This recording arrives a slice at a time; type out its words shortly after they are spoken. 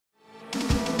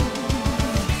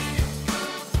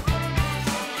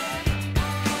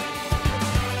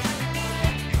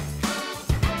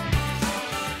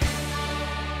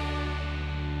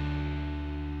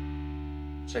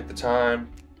check the time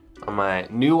on my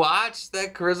new watch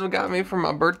that Charisma got me for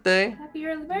my birthday. Happy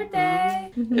early birthday.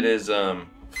 It is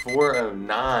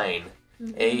 4:09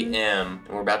 a.m.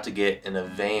 and we're about to get in a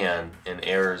van in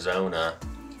Arizona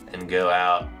and go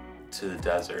out to the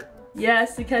desert.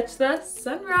 Yes, to catch the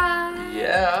sunrise.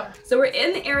 Yeah. So we're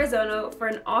in Arizona for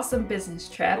an awesome business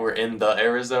trip. We're in the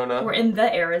Arizona. We're in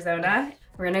the Arizona.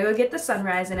 We're gonna go get the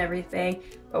sunrise and everything,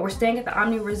 but we're staying at the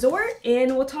Omni Resort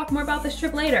and we'll talk more about this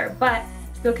trip later, but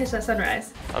let's go catch that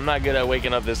sunrise. I'm not good at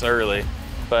waking up this early,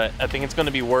 but I think it's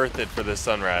gonna be worth it for this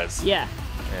sunrise. Yeah.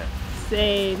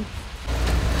 Same.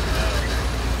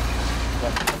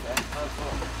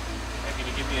 Hey, can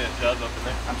you give me a jug up in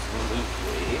there?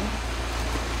 Absolutely.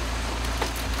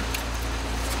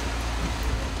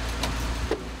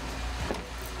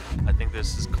 I think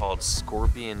this is called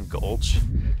Scorpion Gulch.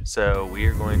 So we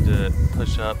are going to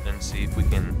push up and see if we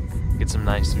can get some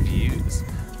nice views.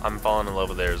 I'm falling in love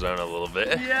with Arizona a little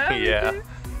bit. Yeah. Yeah.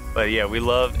 But yeah, we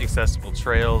love accessible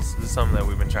trails. This is something that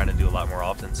we've been trying to do a lot more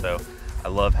often. So I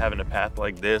love having a path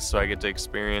like this so I get to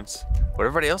experience what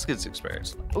everybody else gets to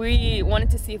experience. We wanted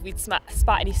to see if we'd spot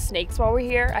any snakes while we're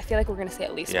here. I feel like we're gonna see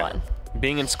at least one.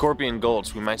 Being in Scorpion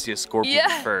Gulch, we might see a scorpion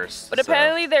first. But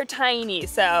apparently they're tiny,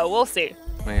 so we'll see.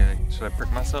 Wait, should I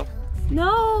prick myself?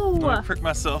 No! I want to prick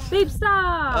myself. Babe,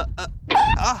 stop!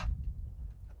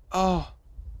 Oh.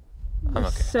 I'm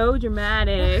okay. So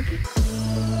dramatic.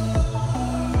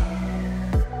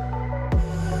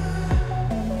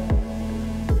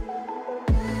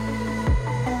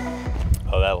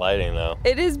 Oh, that lighting though.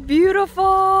 It is beautiful!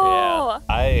 Yeah,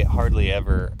 I hardly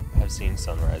ever have seen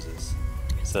sunrises.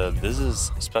 So this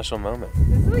is a special moment.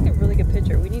 This is like a really good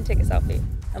picture. We need to take a selfie.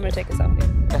 I'm gonna take a selfie.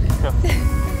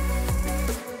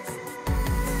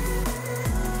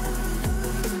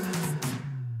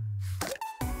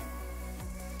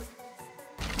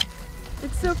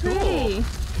 It's so pretty. Cool.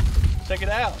 Check it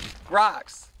out.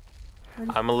 Rocks.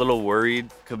 I'm a little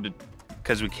worried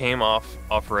because we came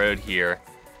off-road here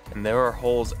and there are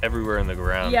holes everywhere in the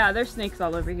ground. Yeah, there's snakes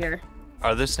all over here.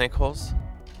 Are there snake holes?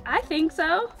 I think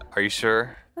so. Are you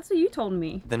sure? That's what you told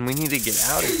me. Then we need to get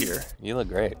out of here. You look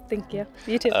great. Thank you.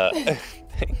 You too.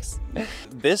 Thanks.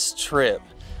 This trip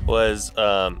was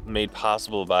made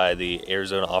possible by the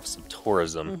Arizona Office of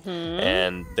Tourism,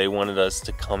 and they wanted us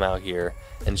to come out here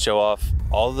and show off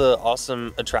all the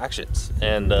awesome attractions.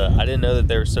 And I didn't know that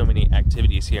there were so many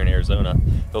activities here in Arizona,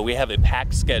 but we have a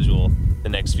packed schedule the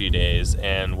next few days,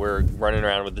 and we're running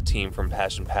around with the team from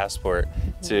Passion Passport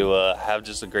to have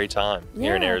just a great time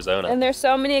here in Arizona. And there's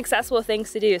so many accessible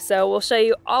things to do, so we'll show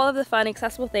you all of the fun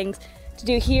accessible things to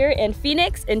do here in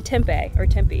Phoenix and Tempe, or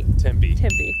Tempe. Tempe.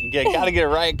 Tempe. Yeah, gotta get it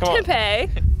right, come on.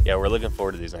 Tempe. Yeah, we're looking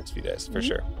forward to these next few days, for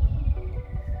sure.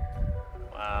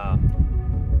 Wow.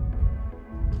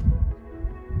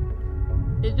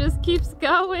 It just keeps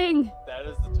going. That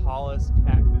is the tallest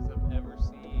cactus I've ever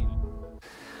seen.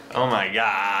 Oh my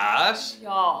gosh.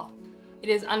 Y'all, it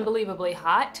is unbelievably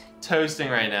hot. Toasting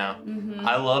right now.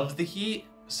 I love the heat,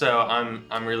 so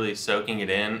I'm really soaking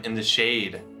it in, and the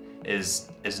shade is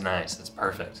nice. It's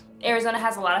perfect. Arizona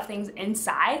has a lot of things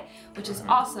inside, which is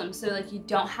awesome. So like you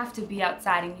don't have to be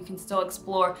outside and you can still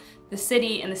explore the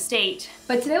city and the state.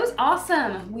 But today was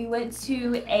awesome. We went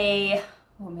to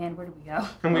oh man, where did we go?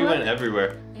 We went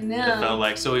everywhere. I know. It felt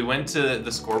like. So we went to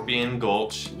the Scorpion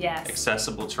Gulch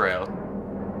accessible trail.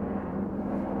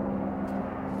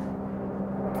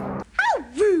 Oh,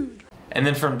 rude. And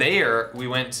then from there, we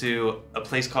went to a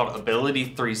place called Ability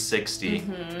 360.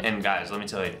 And guys, let me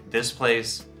tell you, this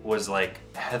place was like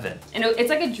heaven. And it's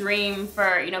like a dream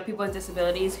for, you know, people with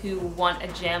disabilities who want a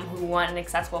gym, who want an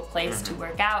accessible place to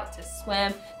work out, to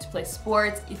swim, to play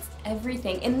sports. It's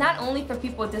everything. And not only for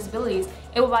people with disabilities,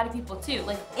 able-bodied people too.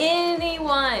 Like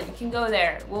anyone can go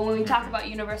there. Well, when we talk about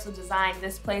universal design,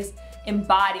 this place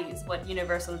embodies what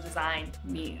universal design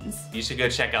means. You should go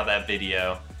check out that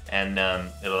video, and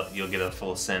you'll get a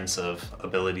full sense of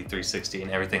Ability 360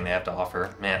 and everything they have to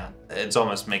offer. Man, it's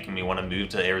almost making me want to move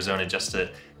to Arizona just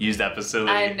to use that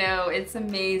facility. I know, it's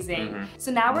amazing. So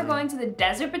now we're going to the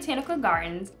Desert Botanical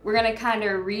Gardens. We're gonna kind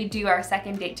of redo our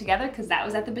second date together because that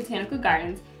was at the Botanical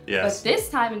Gardens. Yes. But this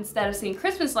time, instead of seeing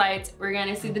Christmas lights, we're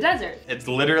gonna see the desert. It's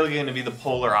literally going to be the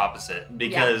polar opposite,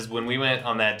 because when we went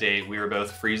on that date, we were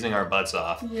both freezing our butts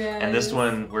off. And this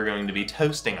one, we're going to be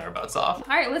toasting our butts off.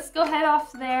 All right, let's go head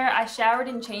off there. I showered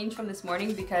and changed from this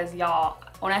morning because y'all,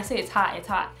 when I say it's hot, it's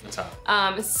hot. It's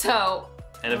hot.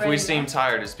 And if we seem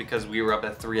tired, it's because we were up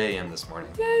at 3 a.m. this morning.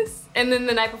 Yes. And then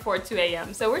the night before, 2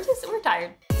 a.m. So we're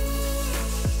tired.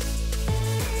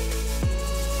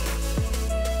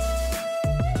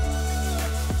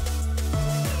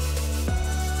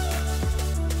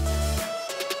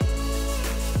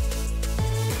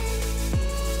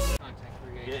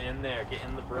 in there, get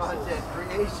in the bristles. Content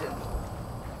creation.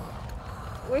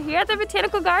 We're here at the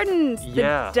Botanical Gardens.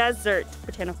 Yeah. The desert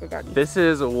Botanical Gardens. This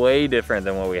is way different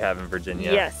than what we have in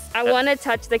Virginia. Yes. I want to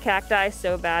touch the cacti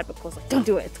so bad, but Cole's like, don't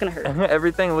do it. It's going to hurt.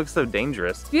 Everything looks so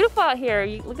dangerous. It's beautiful out here.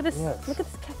 Look at this. Yes. Look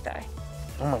at this cacti.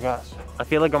 Oh my gosh. I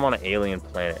feel like I'm on an alien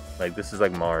planet. Like this is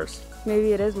like Mars.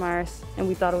 Maybe it is Mars, and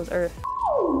we thought it was Earth.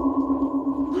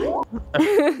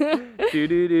 Do, do,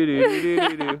 do, do, do,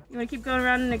 do, do. You want to keep going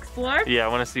around and explore? Yeah, I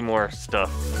want to see more stuff.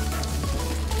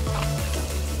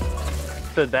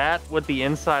 So that's what the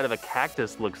inside of a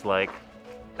cactus looks like.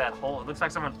 That hole, it looks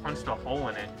like someone punched a hole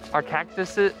in it. Are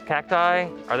cacti,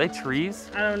 are they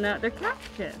trees? I don't know. They're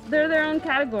cactus. They're their own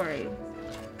category.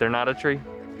 They're not a tree?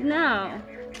 No.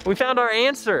 We found our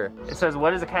answer. It says,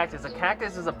 what is a cactus? A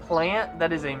cactus is a plant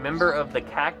that is a member of the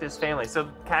cactus family. So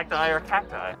cacti are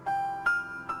cacti.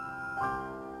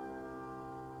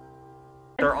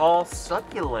 They're all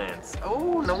succulents.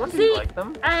 Oh, no wonder you like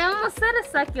them. I almost said a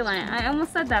succulent. I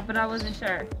almost said that, but I wasn't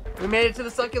sure. We made it to the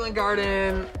succulent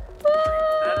garden.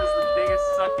 That is the biggest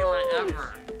succulent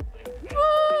ever.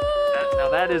 Now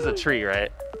that is a tree,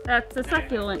 right? That's a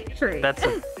succulent tree. That's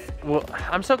a, well,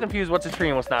 I'm so confused what's a tree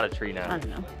and what's not a tree now. I don't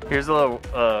know. Here's a little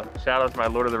shout out to my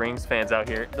Lord of the Rings fans out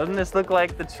here. Doesn't this look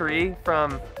like the tree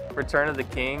from Return of the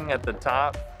King at the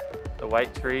top? The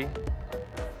white tree?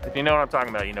 If you know what I'm talking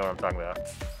about, you know what I'm talking about.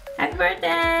 Happy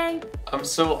birthday! I'm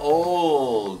so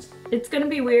old. It's gonna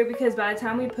be weird because by the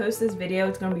time we post this video,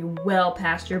 it's gonna be well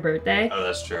past your birthday. Oh,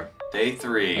 that's true. Day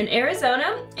 3. In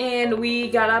Arizona, and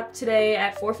we got up today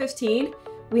at 4:15.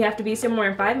 We have to be somewhere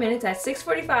in 5 minutes at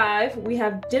 6:45. We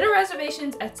have dinner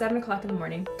reservations at 7 o'clock in the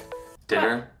morning.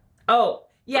 Dinner? Oh,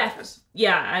 yeah. Breakfast?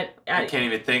 Yeah, I can't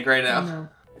even think right now. No.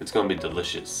 It's gonna be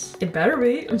delicious. It better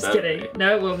be. I'm just better kidding. be.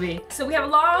 No, it will be. So we have a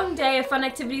long day of fun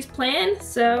activities planned,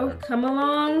 so come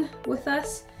along with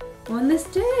us on this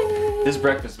day. This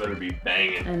breakfast better be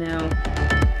banging. I know.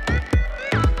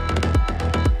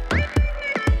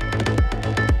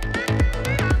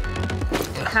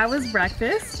 How was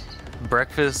breakfast?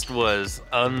 Breakfast was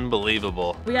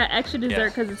unbelievable. We got extra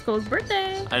dessert because it's Cole's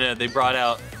birthday. I know, they brought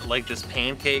out like this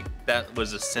pancake that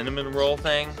was a cinnamon roll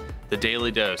thing. The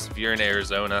Daily Dose. If you're in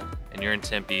Arizona and you're in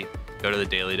Tempe, go to the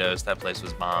Daily Dose. That place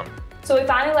was bomb. So we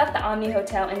finally left the Omni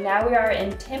Hotel and now we are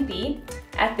in Tempe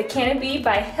at the Canopy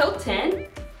by Hilton.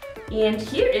 And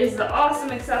here is the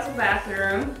awesome accessible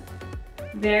bathroom.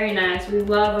 Very nice. We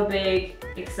love a big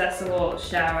accessible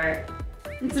shower.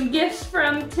 And some gifts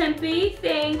from Tempe,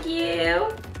 thank you.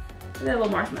 We got a little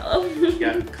marshmallow. We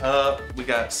got a cup, we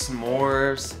got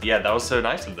s'mores. Yeah, that was so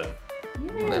nice of them.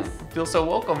 Yes. I feel so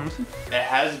welcomed. It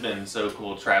has been so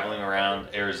cool traveling around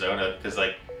Arizona because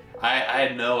like I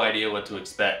had no idea what to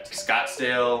expect.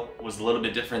 Scottsdale was a little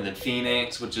bit different than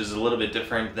Phoenix, which is a little bit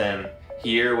different than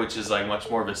here, which is like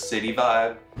much more of a city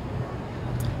vibe.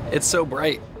 It's so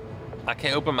bright. I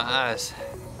can't open my eyes.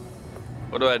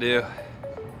 What do I do?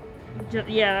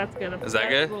 Yeah, that's good. Is that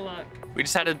good? We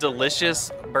just had a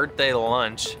delicious birthday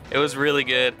lunch. It was really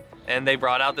good. And they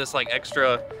brought out this like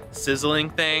extra sizzling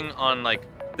thing on like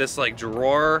this like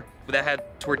drawer that had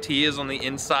tortillas on the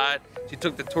inside. She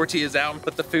took the tortillas out and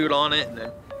put the food on it and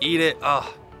then eat it.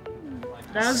 Oh,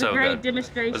 That was so a great good.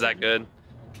 demonstration. Was that good?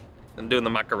 I'm doing the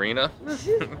Macarena.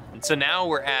 So now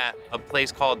we're at a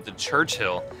place called the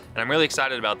Churchill. And I'm really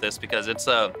excited about this because it's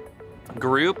a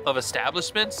group of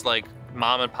establishments like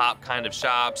mom and pop kind of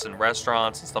shops and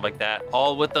restaurants and stuff like that,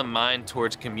 all with a mind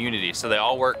towards community. So they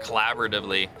all work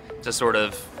collaboratively to sort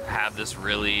of have this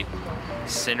really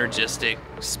synergistic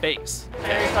space. Are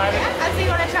you excited? So you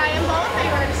want to try them both or you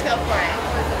want to just go for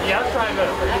it? Yeah, let's try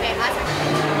both. Okay, awesome.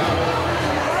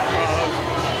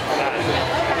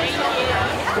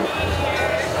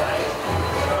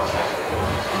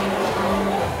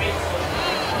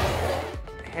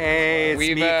 Hey, it's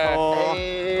We've, me, Cole.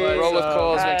 Roll with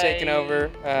Cole's been taking over.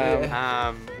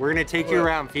 We're gonna take you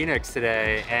around Phoenix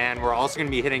today, and we're also gonna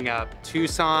be hitting up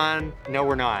Tucson. No,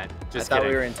 we're not. Just I thought kidding.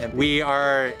 we were in Tempe. We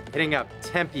are hitting up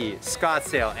Tempe,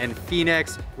 Scottsdale, and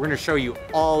Phoenix. We're gonna show you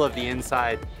all of the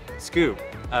inside scoop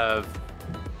of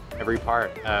every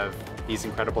part of these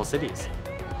incredible cities.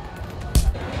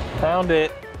 Found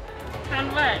it.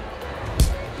 Found what?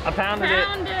 I pounded it.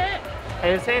 Found it.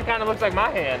 Hey, his hand kind of looks like my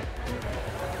hand.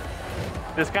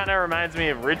 This kind of reminds me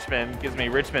of Richmond, gives me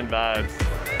Richmond vibes.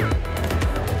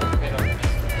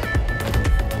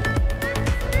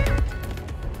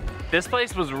 This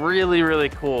place was really, really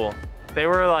cool. They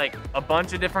were like a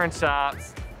bunch of different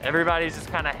shops. Everybody's just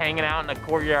kind of hanging out in a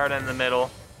courtyard in the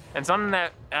middle. And something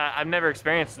that I've never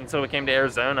experienced until we came to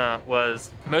Arizona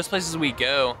was most places we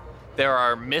go, there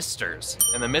are misters,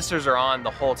 and the misters are on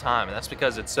the whole time, and that's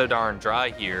because it's so darn dry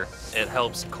here. It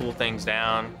helps cool things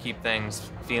down, keep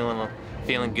things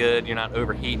feeling good, you're not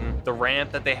overheating. The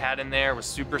ramp that they had in there was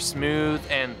super smooth,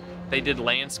 and they did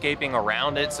landscaping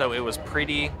around it, so it was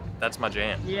pretty. That's my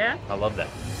jam. Yeah? I love that.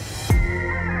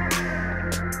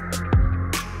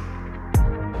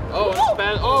 Oh, it's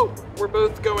bad. Oh, we're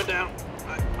both going down.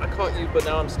 I caught you, but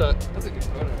now I'm stuck. That's a good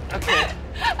photo. Okay.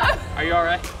 Are you all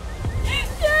right?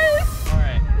 Yes! All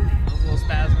right. That was a little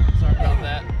spasm. Sorry about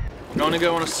that. We're going to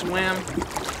go on a swim.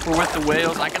 We're with the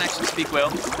whales. I can actually speak whale.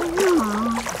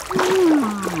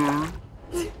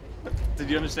 Did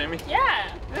you understand me?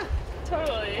 Yeah.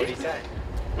 Totally. What did he say?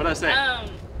 What did I say?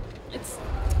 It's,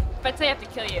 if I'd say I have to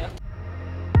kill you.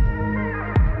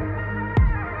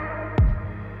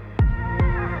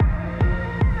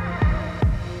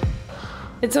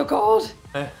 It's so cold.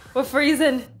 We're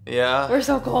freezing. Yeah. We're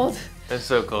so cold. It's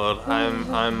so cold.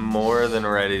 I'm more than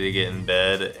ready to get in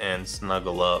bed and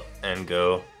snuggle up and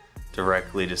go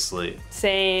directly to sleep.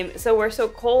 Same. So we're so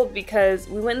cold because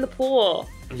we went in the pool.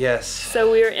 Yes.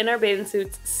 So we were in our bathing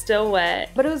suits, still wet.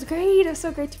 But it was great. It was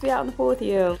so great to be out in the pool with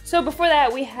you. So before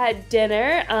that, we had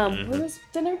dinner. What was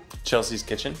dinner? Chelsea's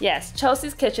Kitchen. Yes,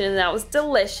 Chelsea's Kitchen, and that was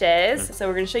delicious. So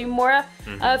we're gonna show you more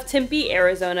of Tempe,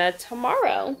 Arizona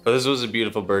tomorrow. But this was a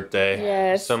beautiful birthday.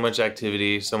 Yes. So much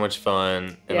activity, so much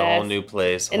fun, and a Yes. whole new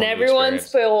place. a And whole new everyone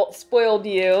experience. spoiled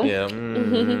you. Yeah,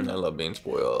 I love being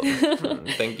spoiled.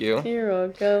 Thank you. You're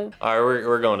welcome. All right,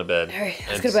 we're going to bed. All right,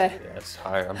 let's go to bed. Yeah, it's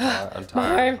tired. I'm tired. I'm My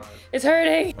tired. arm is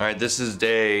hurting. All right, this is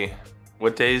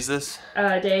what day is this?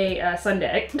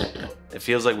 Sunday. It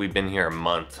feels like we've been here a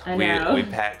month. I know. We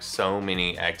packed so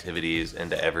many activities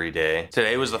into every day.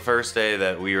 Today was the first day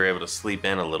that we were able to sleep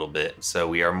in a little bit, so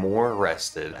we are more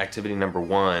rested. Activity number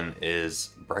 1 is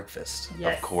breakfast,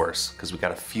 Yes. of course, because we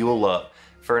gotta fuel up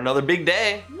for another big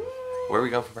day. Where are we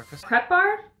going for breakfast? Prep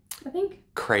bar, I think.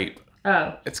 Crepe.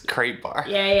 Oh. It's crepe bar.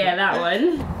 Yeah, that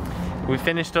one. We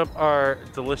finished up our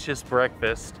delicious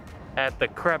breakfast at the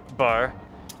crepe bar.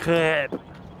 Crap.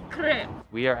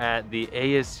 We are at the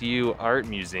ASU Art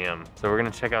Museum, so we're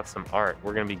gonna check out some art.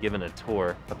 We're gonna be given a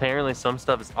tour. Apparently some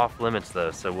stuff is off limits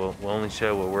though, so we'll only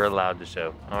show what we're allowed to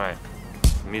show. All right,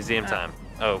 museum time.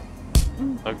 Oh,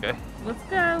 okay. Let's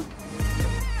go.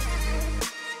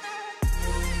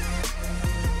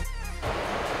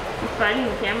 You finding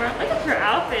the camera? Look at your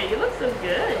outfit. You look so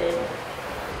good.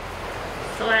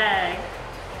 Swag.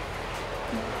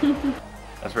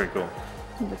 That's pretty cool.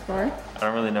 The car? I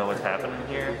don't really know what's happening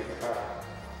here,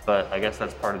 but I guess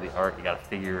that's part of the art. You gotta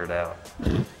figure it out.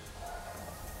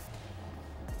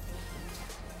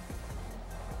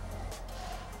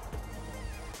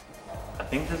 I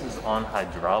think this is on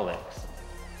hydraulics.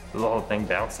 The whole thing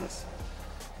bounces.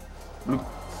 Bloop,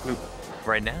 bloop.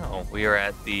 Right now, we are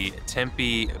at the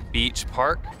Tempe Beach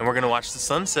Park, and we're gonna watch the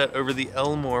sunset over the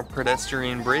Elmore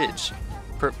Pedestrian Bridge.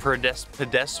 Pedestrian.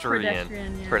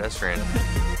 Yeah. Pedestrian.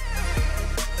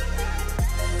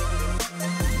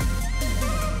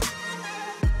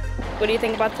 What do you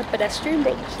think about the pedestrian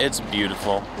bridge? It's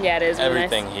beautiful. Yeah, it is. Really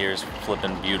Everything nice. here is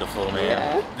flipping beautiful, man.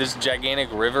 Yeah. This gigantic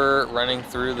river running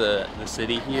through the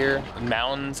city here,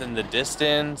 mountains in the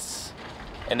distance,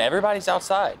 and everybody's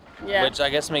outside. Yeah. Which I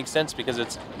guess makes sense because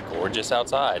it's gorgeous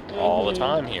outside all the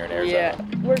time here in Arizona. Yeah.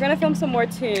 We're gonna film some more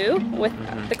too with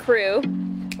the crew.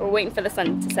 We're waiting for the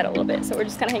sun to set a little bit, so we're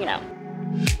just kind of hanging out.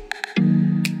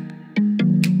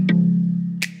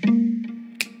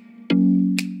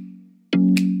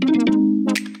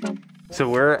 So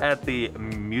we're at the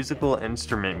Musical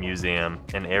Instrument Museum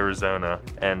in Arizona,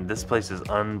 and this place is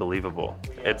unbelievable.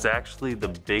 It's actually the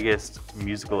biggest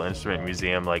musical instrument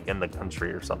museum like in the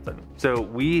country or something. So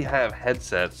we have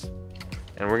headsets,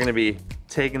 and we're gonna be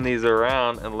taking these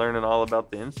around and learning all about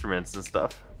the instruments and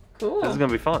stuff. Cool. This is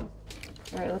gonna be fun.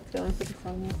 All right, let's go and put this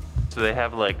on. So they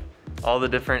have like all the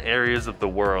different areas of the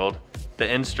world, the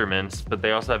instruments, but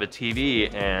they also have a TV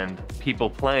and people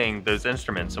playing those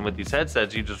instruments. And with these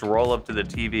headsets, you just roll up to the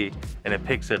TV and it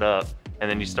picks it up, and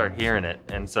then you start hearing it.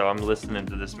 And so I'm listening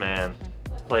to this man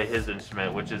play his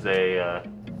instrument, which is a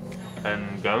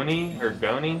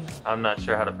goni. I'm not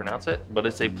sure how to pronounce it, but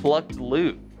it's a plucked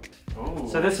lute. Ooh.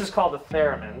 So this is called a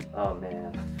theremin. Oh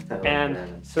man.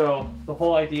 And so the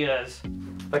whole idea is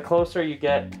the closer you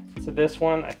get to this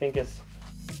one, I think is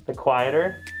the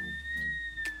quieter.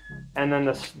 And then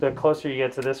the closer you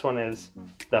get to this one is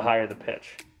the higher the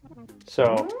pitch.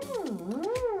 So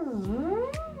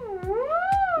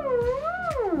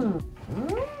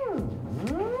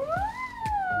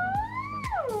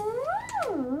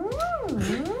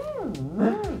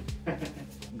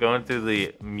going through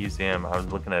the museum, I was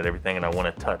looking at everything and I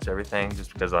want to touch everything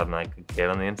just because I'm like a kid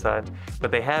on the inside.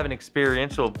 But they have an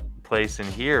experiential place in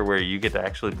here where you get to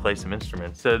actually play some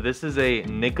instruments. So this is a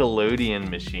Nickelodeon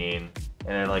machine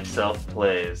and it like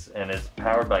self-plays and it's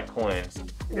powered by coins.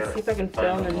 Let's see if I can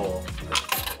film and...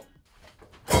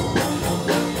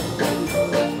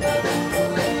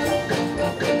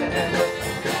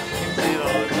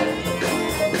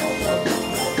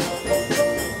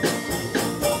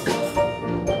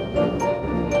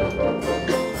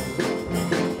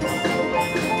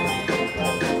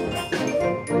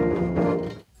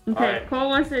 Okay, right. Cole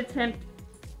wants to attempt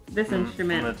this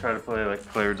instrument. I'm gonna try to play like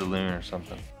Claire de Lune or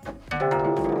something.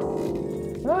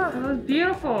 Wow, that was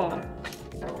beautiful.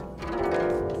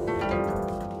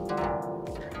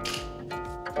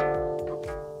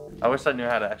 I wish I knew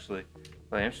how to actually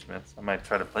play instruments. I might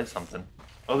try to play something.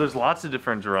 Oh, there's lots of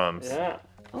different drums. Yeah.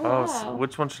 Oh, so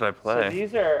which one should I play? So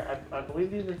these are, I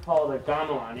believe these are called a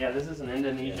gamelan. Yeah, this is an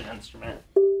Indonesian instrument.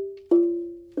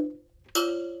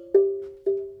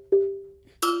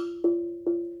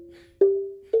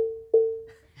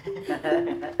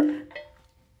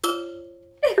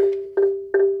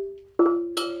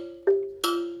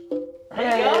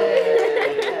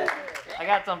 I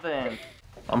got something.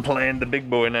 I'm playing the big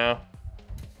boy now.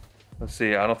 Let's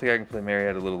see, I don't think I can play Mary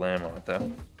Had a Little Lamb on it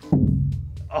though.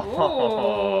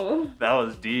 Oh, that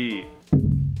was deep. Oh,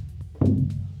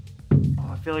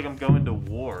 I feel like I'm going to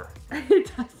war.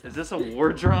 It does. Is this a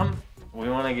war drum? We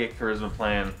want to get Charisma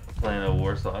playing a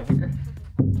war song here.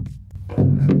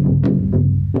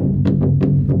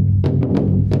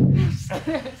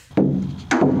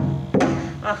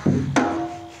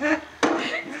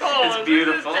 It's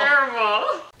beautiful. This is terrible.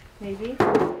 Maybe. There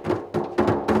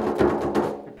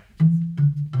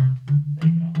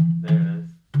you go. There it is.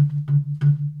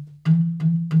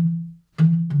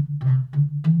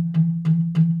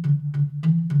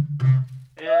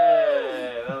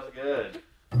 Yay, that was good.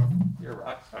 You're a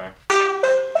rock star.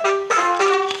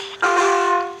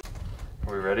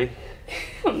 Are we ready?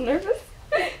 I'm nervous.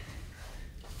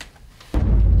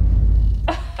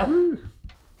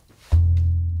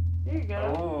 There you go.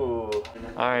 Ooh.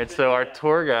 All right, so our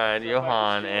tour guide,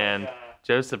 Johan, and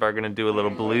Joseph are gonna do a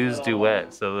little blues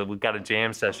duet. So we've got a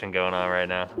jam session going on right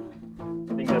now.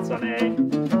 I think that's on A.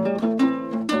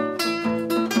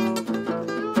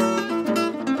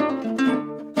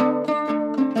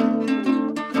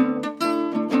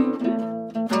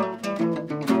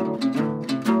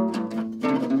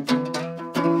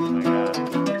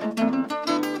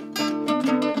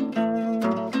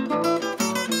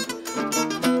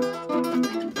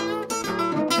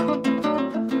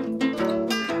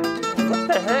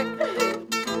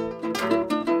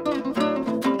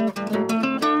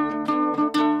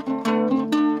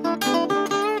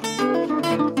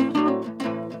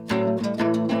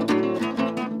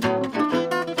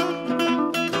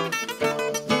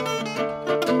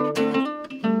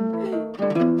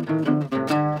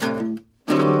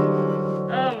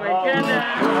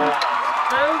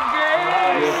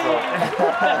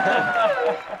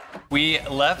 We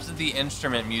left the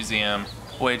instrument museum,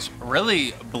 which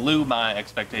really blew my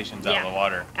expectations out of the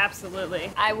water.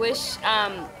 Absolutely. I wish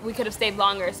we could have stayed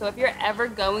longer. So if you're ever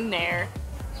going there,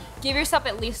 give yourself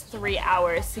at least 3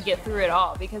 hours to get through it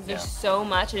all because there's so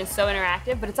much and it's so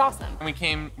interactive, but it's awesome. We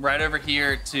came right over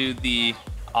here to the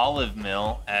olive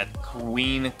mill at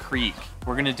Queen Creek.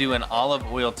 We're gonna do an olive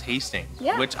oil tasting,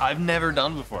 which I've never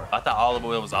done before. I thought olive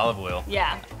oil was olive oil.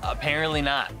 Yeah. Apparently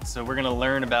not, so we're gonna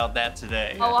learn about that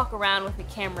today. I'll walk around with the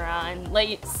camera and let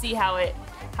you see how it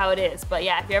is. But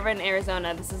yeah, if you're ever in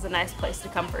Arizona, this is a nice place to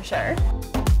come for sure.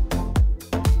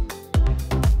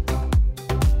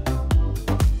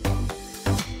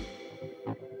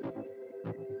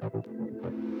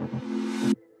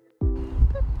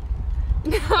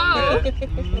 No!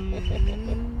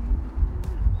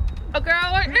 A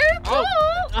girl like this? Oh!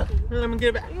 Let me get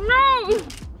it back. No!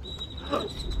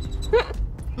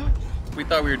 We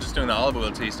thought we were just doing the olive oil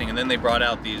tasting, and then they brought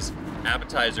out these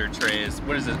appetizer trays.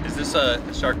 What is it? Is this a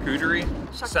charcuterie?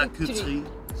 Charcuterie.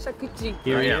 Charcuterie.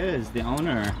 Here he is, the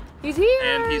owner. He's here!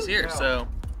 And he's here, so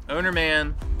owner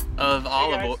man of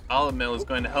olive mill is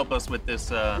going to help us with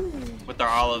this, with our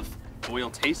olive oil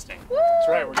tasting. That's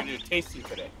right, we're gonna do a tasting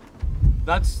today.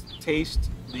 Let's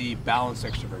taste the balanced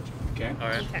extra virgin, okay? All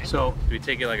right. Okay. So, Do we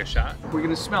take it like a shot? we're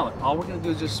gonna smell it. All we're gonna do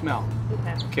is just smell,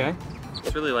 okay?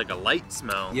 It's really like a light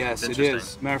smell. Yes, It's it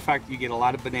is. Matter of fact, you get a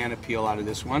lot of banana peel out of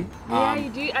this one. Yeah,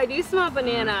 you do. I do smell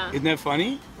banana. Isn't that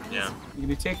funny? Yeah. You're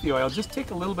gonna take the oil, just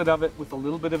take a little bit of it with a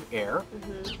little bit of air.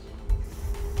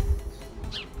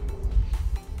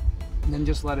 And then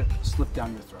just let it slip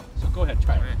down your throat. So go ahead,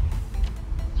 try it. All right.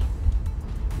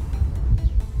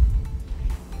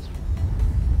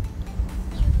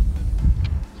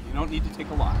 don't need to take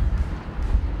a lot.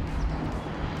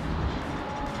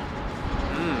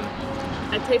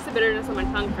 I taste the bitterness on my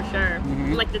tongue for sure.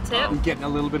 Like the tip. I'm getting a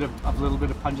little bit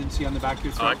of pungency on the back of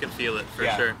your throat. Oh, I can feel it for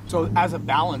sure. So as a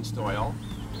balanced oil,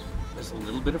 there's a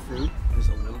little bit of fruit, there's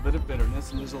a little bit of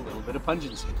bitterness, and there's a little bit of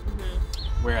pungency.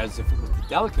 Whereas if it was the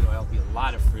delicate oil, it'd be a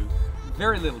lot of fruit,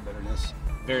 very little bitterness,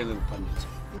 very little pungency.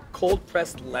 Cold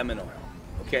pressed lemon oil,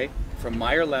 okay? From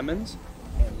Meyer lemons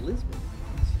and Lisbon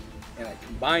lemons. And I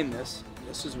combine this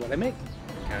is what I make.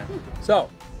 Okay. So,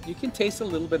 you can taste a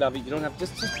little bit of it. You don't have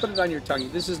just put it on your tongue.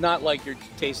 This is not like you're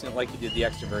tasting it like you did the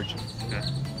extra virgin. Okay.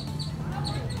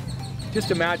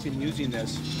 Just imagine using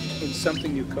this in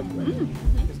something you cook with.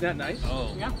 Isn't that nice?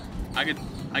 Oh. Yeah. I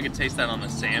could taste that on the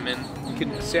salmon. You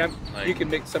can you can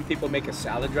make some people make a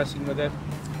salad dressing with it.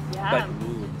 Yeah.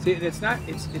 But see, it's not.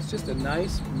 It's just a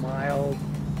nice, mild,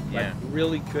 like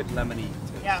really good lemony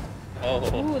taste. Yeah.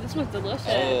 Oh. Ooh, this smells delicious.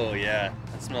 Oh yeah.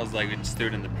 It smells like we just threw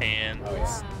it in the pan. Oh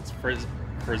yeah. It's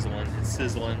frizzling. It's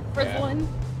sizzling. Frizzling.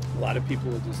 A lot of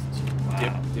people will just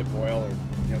dip oil or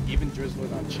even drizzle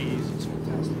it on cheese. It's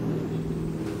fantastic.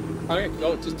 Okay,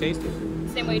 go just taste it.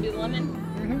 Same way you do the lemon.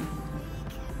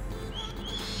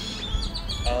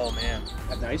 Oh man.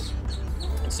 That nice?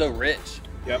 It's so rich.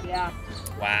 Yep. Yeah.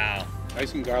 Wow.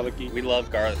 Nice and garlicky. We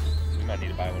love garlic. We might need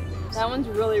to buy one of these. That one's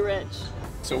really rich.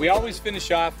 So we always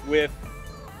finish off with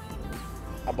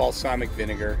a balsamic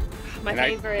vinegar. My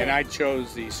favorite. And I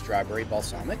chose the strawberry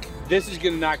balsamic. This is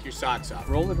gonna knock your socks off.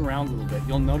 Roll it around a little bit.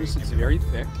 You'll notice it's very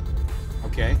thick,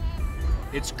 okay?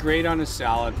 It's great on a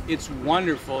salad. It's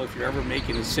wonderful if you're ever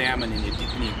making a salmon and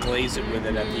you glaze it with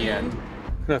it at the end.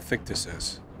 Look how thick this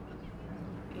is.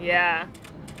 Yeah.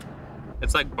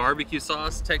 It's like barbecue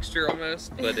sauce texture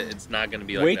almost, but it's not gonna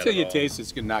be like Wait that till at you all. taste it.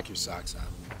 It's gonna knock your socks off.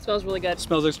 It smells really good. It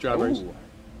smells like strawberries. Ooh.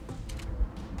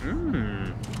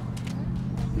 Mmm.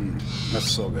 That's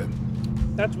so good.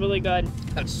 That's really good.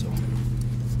 That's so good.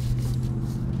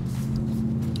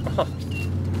 Oh,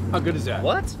 how good is that?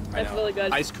 What? I That's know. really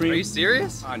good. Ice cream. Are you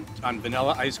serious? On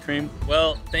vanilla ice cream.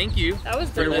 Well, thank you. That was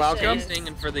for the delicious. tasting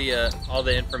and for the all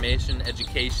the information,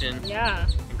 education, Yeah.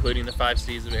 including the 5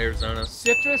 C's of Arizona.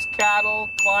 Citrus, cattle,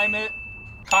 climate,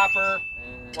 copper.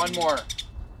 One more.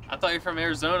 I thought you're from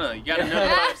Arizona. You gotta know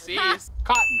the 5 C's.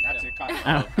 Cotton. That's it. Cotton.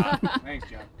 Oh, cotton. Thanks,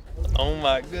 John. Oh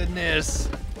my goodness.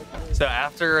 So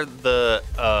after the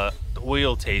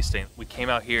oil tasting, we came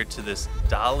out here to this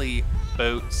dolly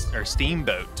boat or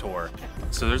steamboat tour.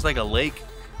 So there's like a lake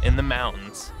in the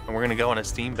mountains, and we're gonna go on a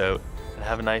steamboat and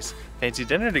have a nice fancy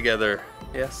dinner together.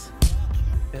 Yes.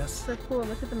 Yes. So cool.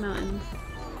 Look at the mountains.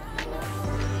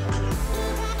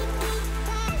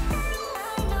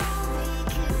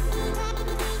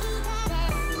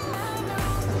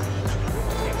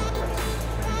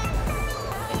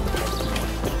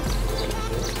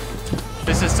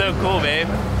 This is so cool, babe.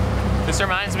 This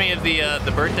reminds me of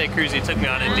the birthday cruise you took me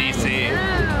on in DC.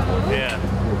 Yeah,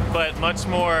 but much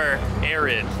more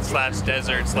arid /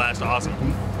 desert /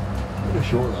 awesome. The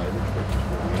shoreline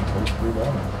is 3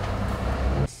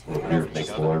 miles. Here at the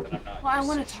farm. Well, I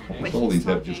want to talk. But All he's these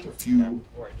have talking. just a few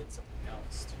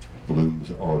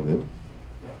blooms on them.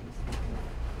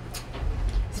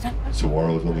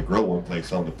 Saguaro's only grow one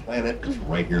place on the planet. It's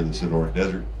right here in the Sonora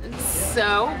Desert.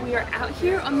 So we are out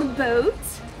here on the boat.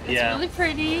 It's Yeah. really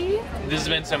pretty. This has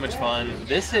been so much fun.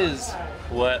 This is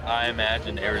what I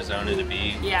imagined Arizona to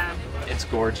be. Yeah. It's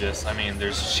gorgeous. I mean,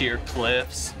 there's sheer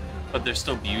cliffs, but there's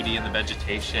still beauty in the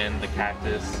vegetation, the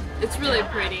cactus. It's really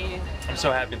pretty. I'm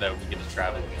so happy that we get to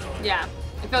travel. Yeah.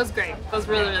 It feels great. It feels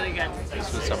really, really good.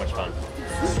 This was so much fun.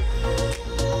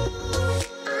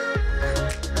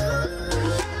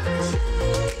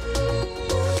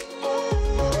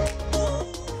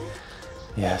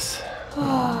 Yes.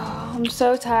 Oh, I'm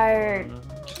so tired.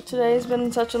 Today's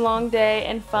been such a long day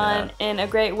and fun and a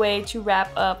great way to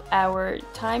wrap up our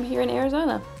time here in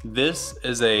Arizona. This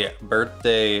is a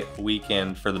birthday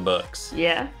weekend for the books.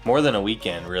 Yeah. More than a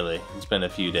weekend, really. It's been a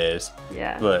few days.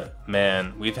 Yeah. But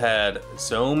man, we've had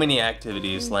so many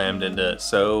activities slammed into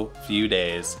so few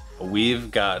days.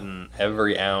 We've gotten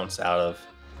every ounce out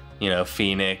of,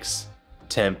 Phoenix,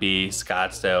 Tempe,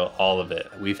 Scottsdale, all of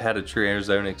it. We've had a true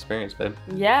Arizona experience, babe.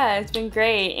 Yeah, it's been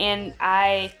great. And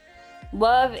I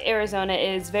love Arizona.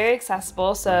 It is very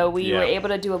accessible, so we were able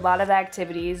to do a lot of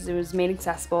activities. It was made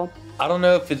accessible. I don't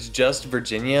know if it's just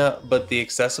Virginia, but the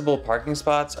accessible parking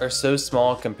spots are so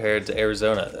small compared to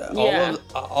Arizona. Yeah.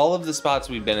 All of the spots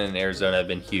we've been in Arizona have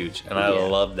been huge, and I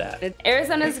love that.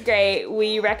 Arizona's great.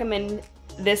 We recommend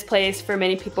this place for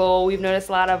many people. We've noticed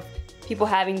a lot of people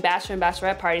having bachelor and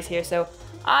bachelorette parties here, so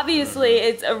Obviously,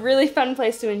 it's a really fun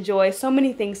place to enjoy. So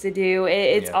many things to do.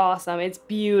 It's awesome. It's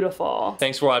beautiful.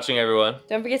 Thanks for watching, everyone.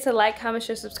 Don't forget to like, comment,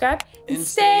 share, subscribe, and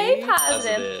stay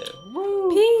positive.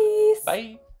 Peace.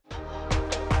 Bye.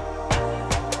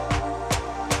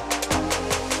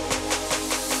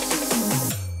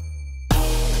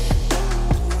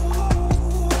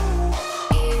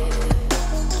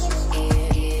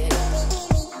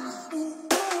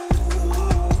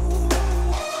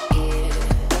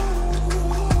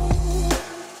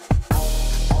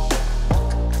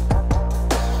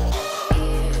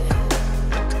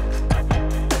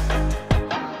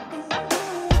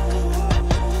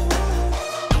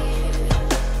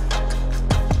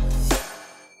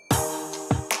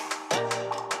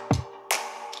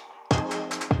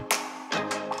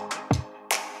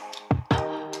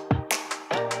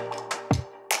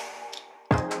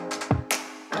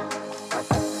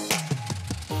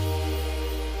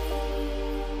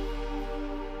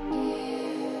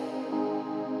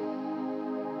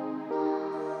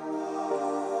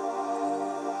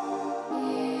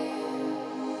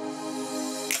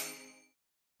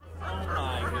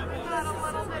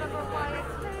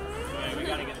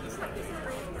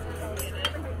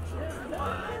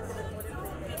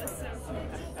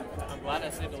 Glad I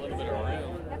saved a little bit of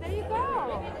room. There you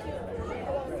go.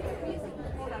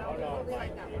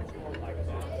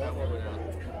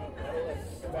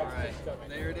 Alright,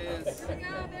 there it is.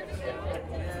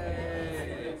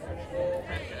 Yay!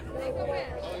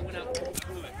 Oh, we went out.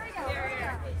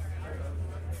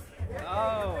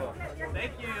 Oh,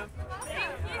 thank you.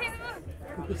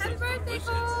 Happy birthday,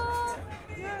 Paul.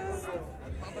 Yes.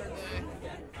 Happy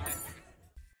birthday.